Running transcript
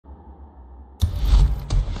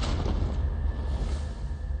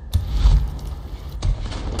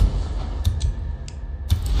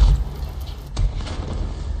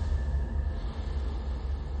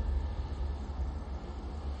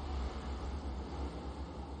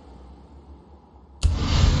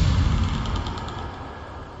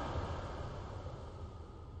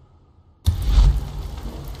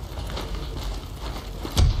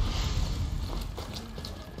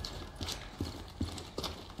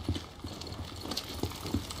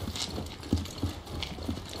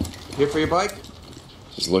Here for your bike?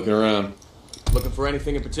 Just looking around. Looking for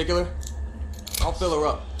anything in particular? I'll fill her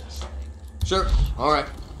up. Sure. All right.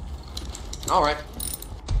 All right.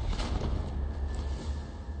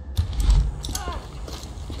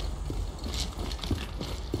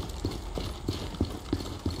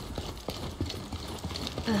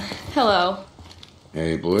 Hello.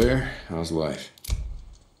 Hey, Blair. How's life?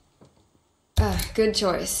 Good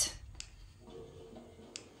choice.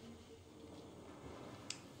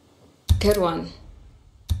 Good one.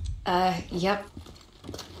 Yep.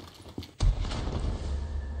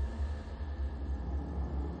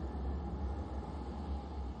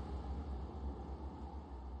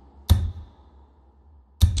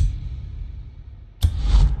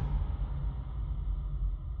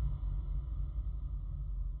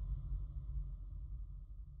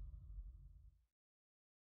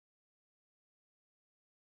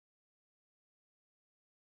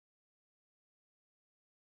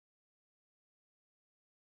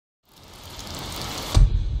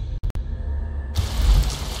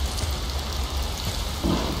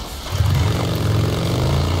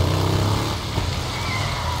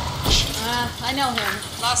 I know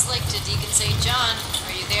him. Lost Lake to Deacon St. John.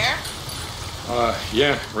 Are you there?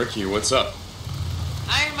 Yeah, Ricky, what's up?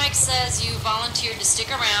 Iron Mike says you volunteered to stick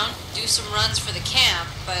around, do some runs for the camp,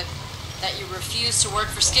 but that you refused to work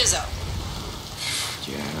for Skizzo.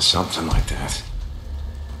 Yeah, something like that.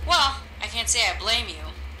 Well, I can't say I blame you.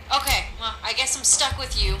 Okay, well, I guess I'm stuck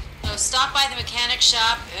with you. So stop by the mechanic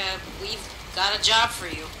shop. We've got a job for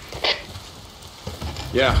you.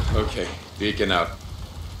 Yeah, okay. Deacon out.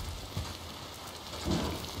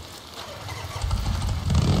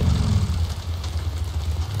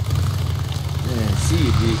 Yeah, see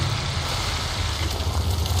you, Deke.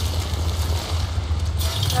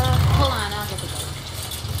 Hold on, I'll get the boat.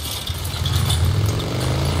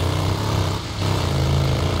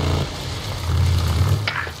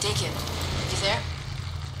 Deacon, you there?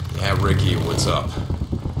 Yeah, Ricky, what's up?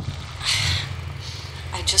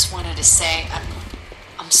 I just wanted to say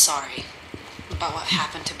I'm sorry about what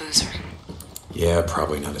happened to Boozer. Yeah,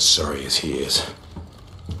 probably not as sorry as he is.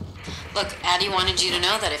 Look, Addie wanted you to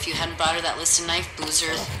know that if you hadn't brought her that listed knife,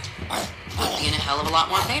 Boozer would be in a hell of a lot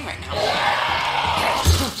more pain right now.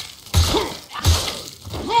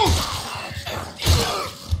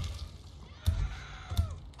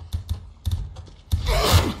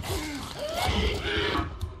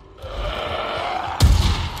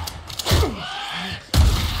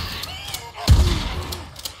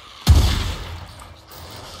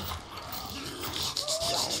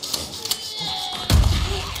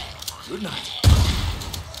 Good night.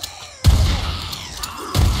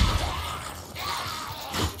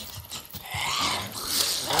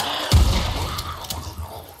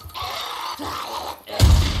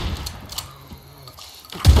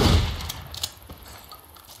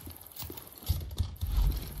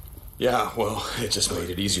 Yeah, well, it just made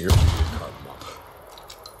it easier for you to carve him up.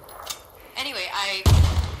 Anyway,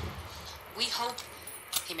 we hope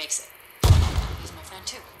he makes it. He's my friend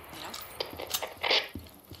too, you know?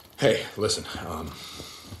 Hey, listen,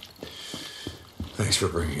 thanks for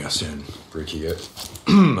bringing us in, Ricky.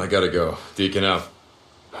 I gotta go. Deacon out.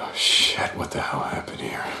 Oh, shit, what the hell happened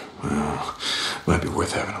here? Well, might be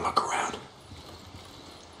worth having a look around.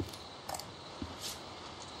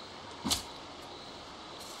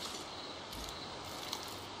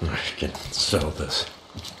 I can settle this.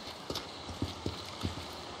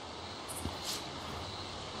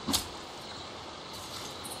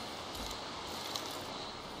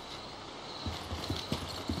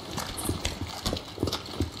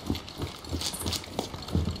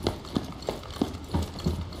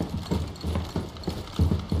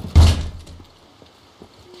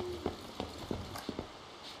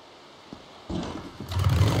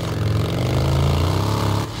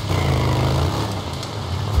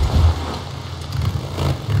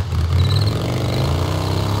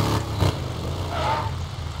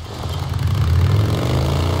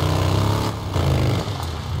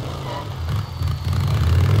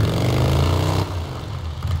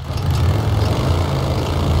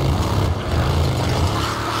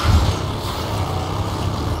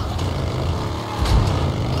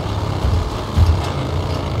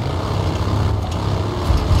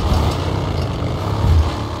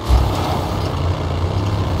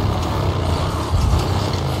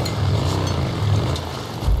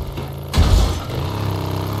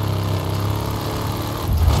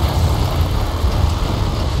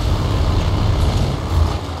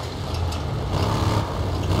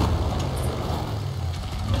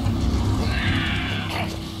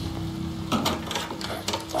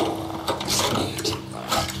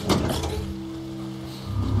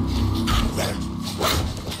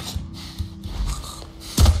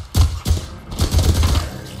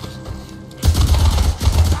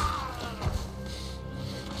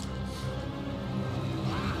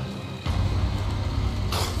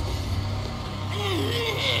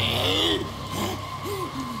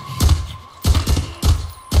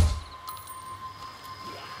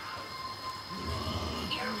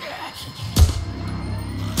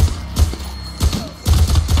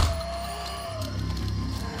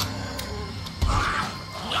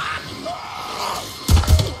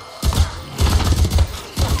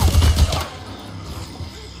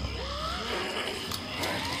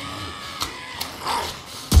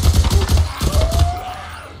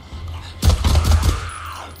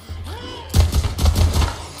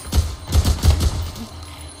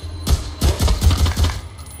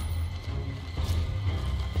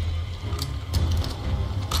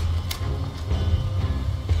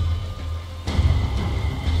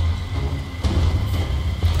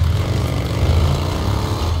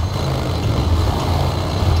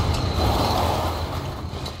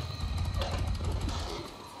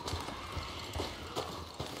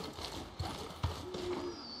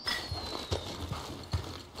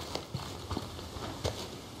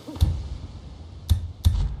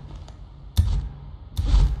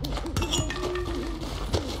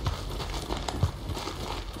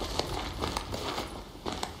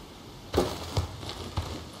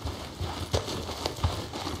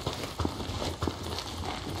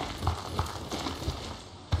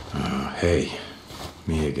 hey,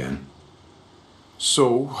 me again.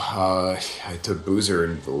 So, I took Boozer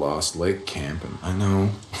into the Lost Lake camp, and I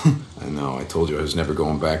know, I told you I was never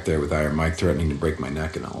going back there with Iron Mike threatening to break my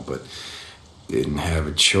neck and all, but didn't have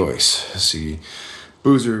a choice. See,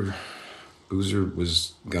 Boozer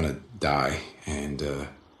was gonna die, and,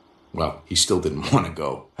 well, he still didn't want to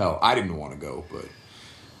go. Hell, I didn't want to go, but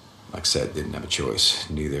like I said, didn't have a choice.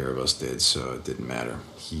 Neither of us did, so it didn't matter.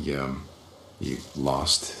 He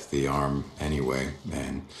lost the arm anyway,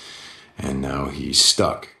 and now he's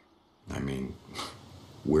stuck. I mean,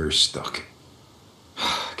 we're stuck.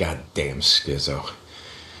 Goddamn Skizzo.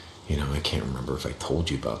 You know, I can't remember if I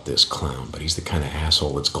told you about this clown, but he's the kind of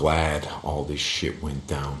asshole that's glad all this shit went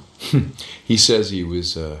down. He says he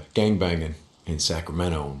was gangbanging in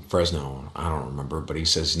Sacramento and Fresno. I don't remember, but he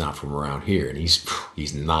says he's not from around here, and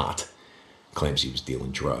he's not. Claims he was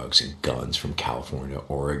dealing drugs and guns from California to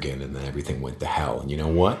Oregon, and then everything went to hell. And you know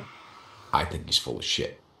what? I think he's full of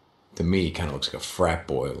shit. To me, he kind of looks like a frat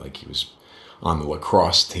boy, like he was on the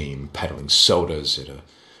lacrosse team peddling sodas at a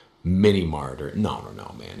mini mart. Or no,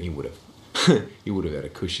 man. He would have had a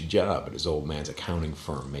cushy job at his old man's accounting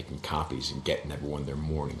firm, making copies and getting everyone their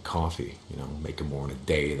morning coffee. You know, making more in a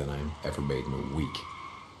day than I ever made in a week.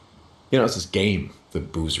 You know, it's this game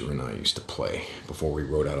that Boozer and I used to play before we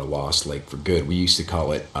rode out of Lost Lake for good. We used to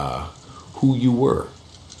call it Who You Were.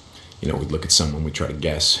 You know, we'd look at someone, we'd try to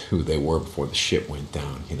guess who they were before the shit went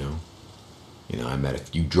down, you know. You know, I met a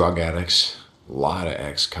few drug addicts, a lot of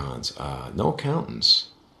ex-cons, no accountants.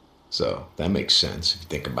 So that makes sense if you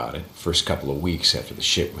think about it. First couple of weeks after the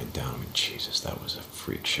shit went down, I mean, Jesus, that was a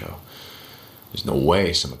freak show. There's no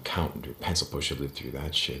way some accountant or pencil pusher lived through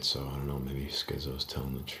that shit, so I don't know, maybe Skizzo's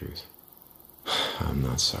telling the truth. I'm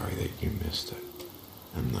not sorry that you missed it.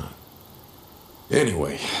 I'm not.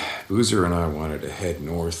 Anyway, Boozer and I wanted to head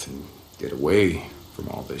north and get away from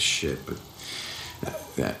all this shit, but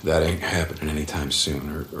that ain't happening anytime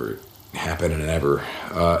soon, or happening ever.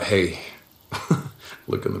 Hey,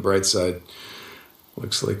 look on the bright side.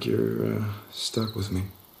 Looks like you're stuck with me.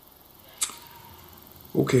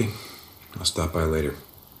 Okay, I'll stop by later.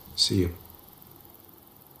 See you.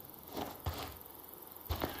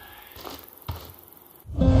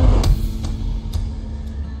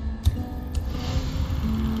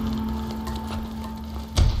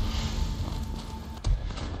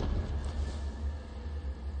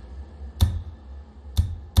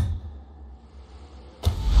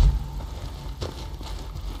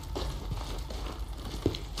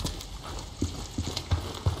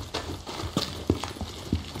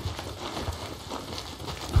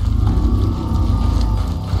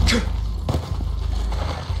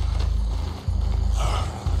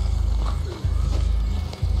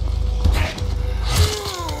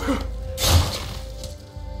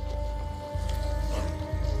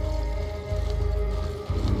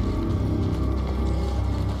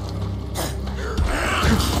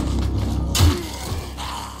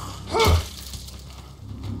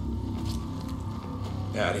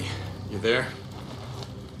 Addie, you there?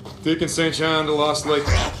 Deacon St. John to Lost Lake.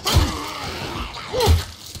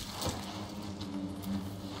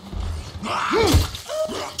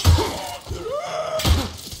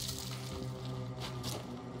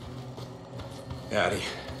 Addie,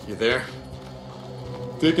 you there?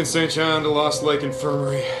 Deacon St. John to Lost Lake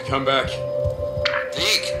Infirmary. Come back.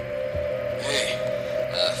 Deke! Hey,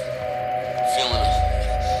 feeling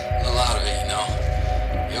a little out of it, you know.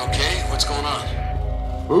 You okay? What's going on?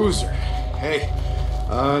 Boozer. Hey.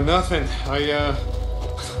 Nothing. I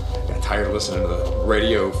got tired of listening to the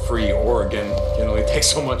Radio Free Oregon. Can only take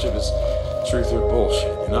so much of his truth or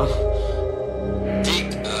bullshit, you know?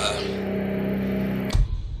 Deke,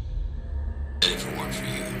 if it weren't for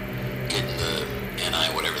you getting the NI,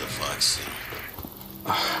 whatever the fuck's, you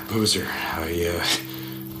know. Boozer, It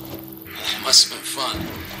must have been fun.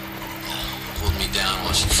 Pulled me down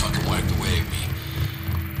while she fucking wiped away at me.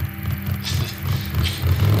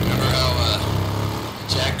 Remember how,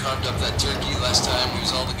 Jack carved up that turkey last time we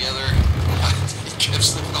was all together? He kept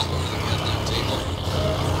slipping all over the goddamn table.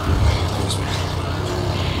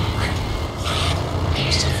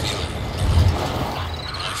 Still feel it.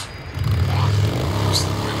 Where's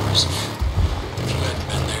the rivers? If you hadn't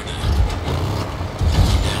been there to hold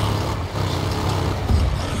me down.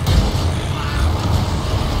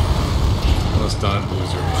 well, it's done,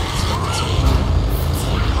 Boozer.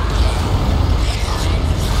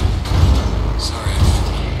 Sorry, I'm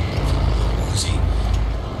woozy.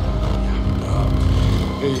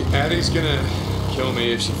 Hey, Addie's gonna kill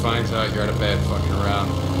me if she finds out you're at a bad fucking around.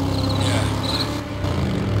 Yeah,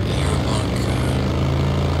 you're a punk.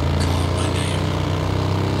 Calling my name.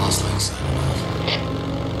 Lost Lake signing off.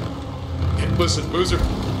 Listen, Boozer.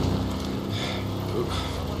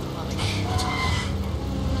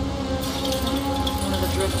 One of the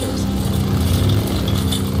drifters.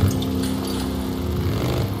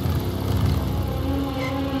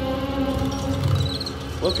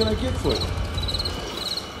 What can I get for you?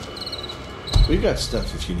 We got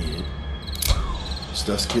stuff if you need it.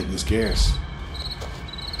 Stuff's getting scarce.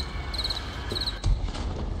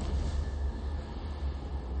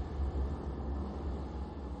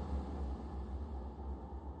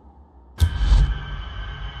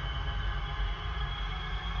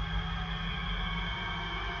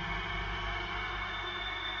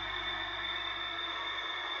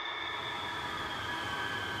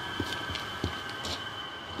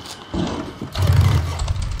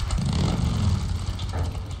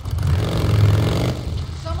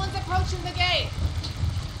 Someone's approaching the gate.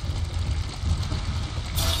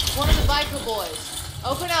 One of the biker boys.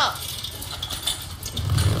 Open up.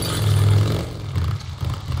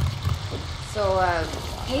 So,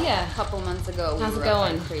 Hey, yeah. a couple months ago, How's we it were up by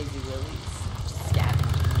going? Crazy Willie's. Scabbing.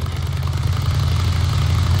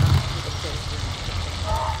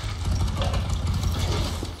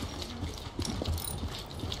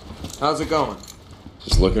 How's it going?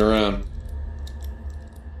 Just looking around.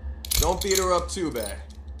 Don't beat her up too bad.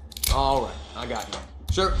 All right, I got you.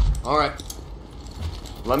 Sure, all right.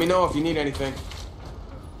 Let me know if you need anything.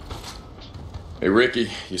 Hey, Ricky,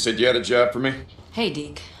 you said you had a job for me? Hey,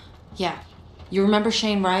 Deke. Yeah. You remember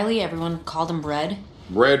Shane Riley? Everyone called him Red?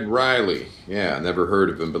 Red Riley. Yeah, never heard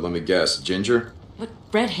of him, but let me guess. Ginger? What,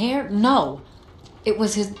 red hair? No. It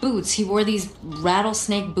was his boots. He wore these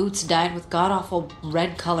rattlesnake boots dyed with god-awful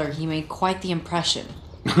red color. He made quite the impression.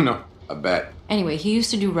 No, I bet. Anyway, he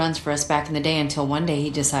used to do runs for us back in the day until one day he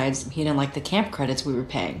decides he didn't like the camp credits we were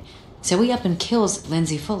paying. So he up and kills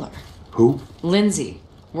Lindsay Fuller. Who? Lindsay.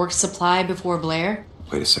 Worked supply before Blair.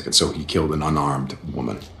 Wait a second, so he killed an unarmed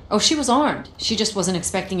woman. Oh, she was armed. She just wasn't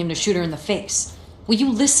expecting him to shoot her in the face. Will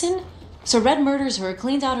you listen? So Red murders her,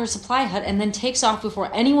 cleans out her supply hut, and then takes off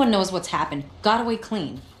before anyone knows what's happened. Got away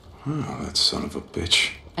clean. Oh, that son of a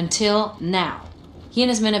bitch. Until now. He and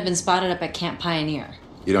his men have been spotted up at Camp Pioneer.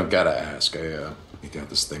 You don't gotta ask. I got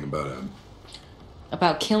this thing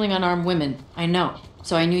About killing unarmed women. I know.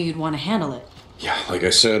 So I knew you'd want to handle it. Yeah, like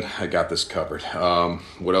I said, I got this covered.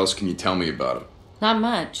 What else can you tell me about him? Not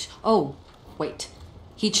much. Oh, wait.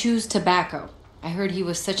 He chews tobacco. I heard he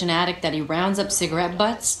was such an addict that he rounds up cigarette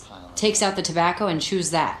butts, takes out the tobacco, and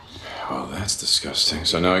chews that. Oh, that's disgusting.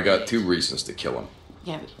 So now I got 2 reasons to kill him.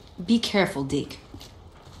 Yeah, be careful, Deke.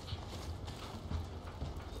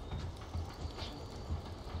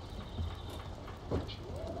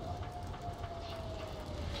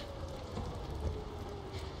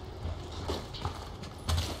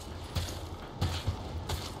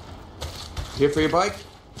 Here for your bike?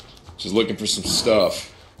 Just looking for some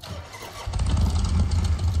stuff.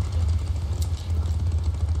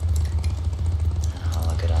 Oh,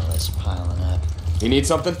 look at all this piling up. You need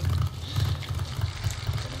something? Gonna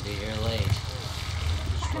be here late.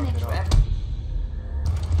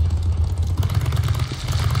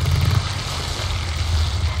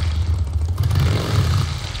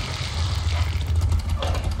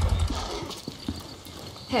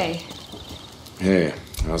 hey. Hey,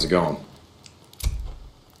 how's it going?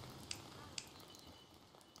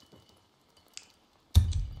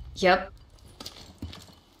 Yep.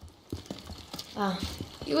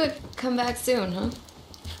 You would come back soon, huh?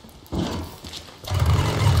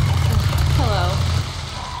 Hello.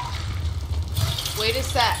 Wait a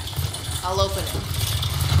sec. I'll open it.